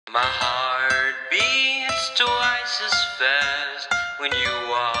My heart beats twice as fast when you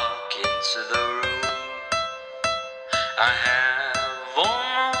walk into the room. I have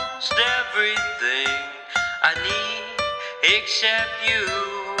almost everything I need except you.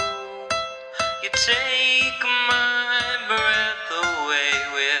 You take my breath away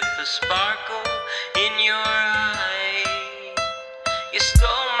with a sparkle in your eye. You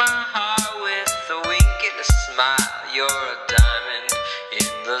stole my heart with a wink and a smile. You're a diamond in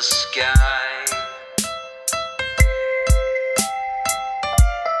the sky.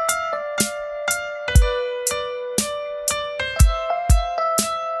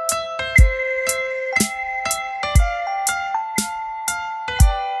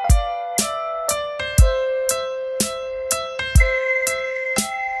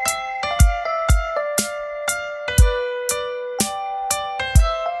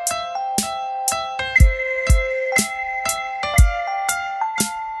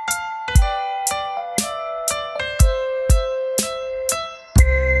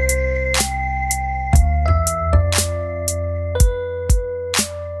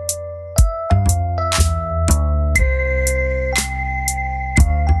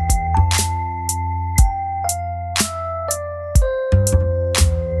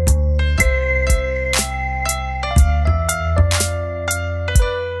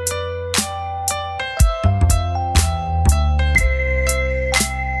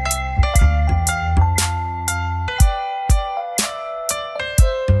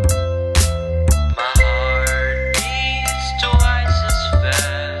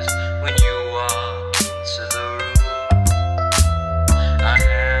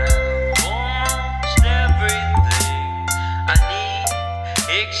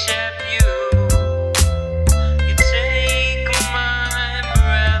 Except you. You take my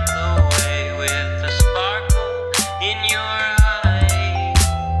breath away with a sparkle in your eye.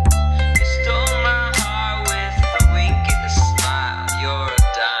 You stole my heart with a wink and a smile. You're a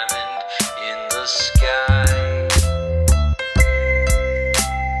diamond in the sky.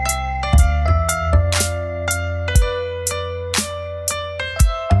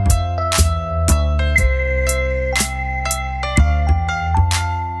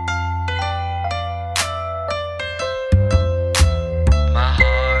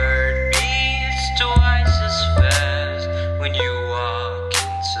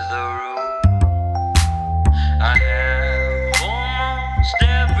 I have almost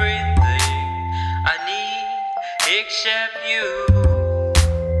everything I need except you.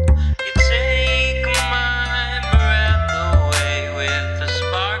 You take my breath away with a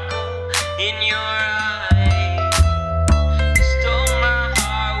sparkle in your eye. You stole my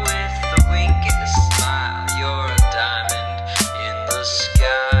heart with a wink and a smile. You're a diamond in the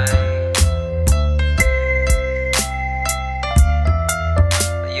sky.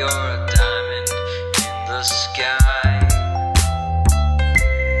 You're a diamond in the sky.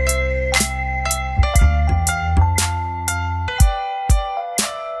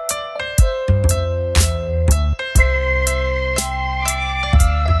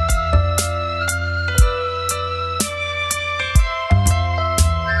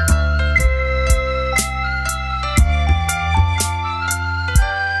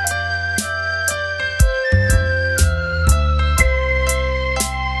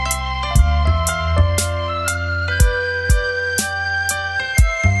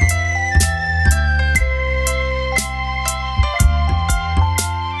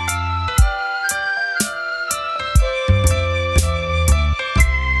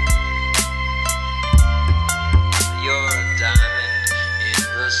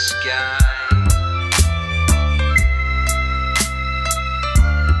 Sky.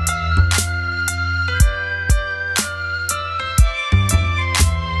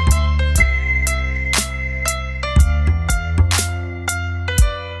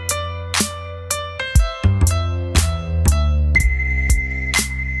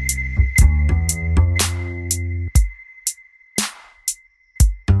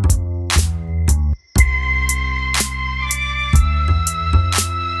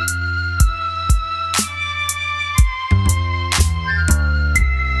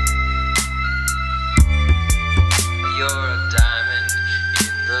 You're a diamond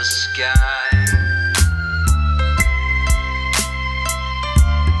in the sky.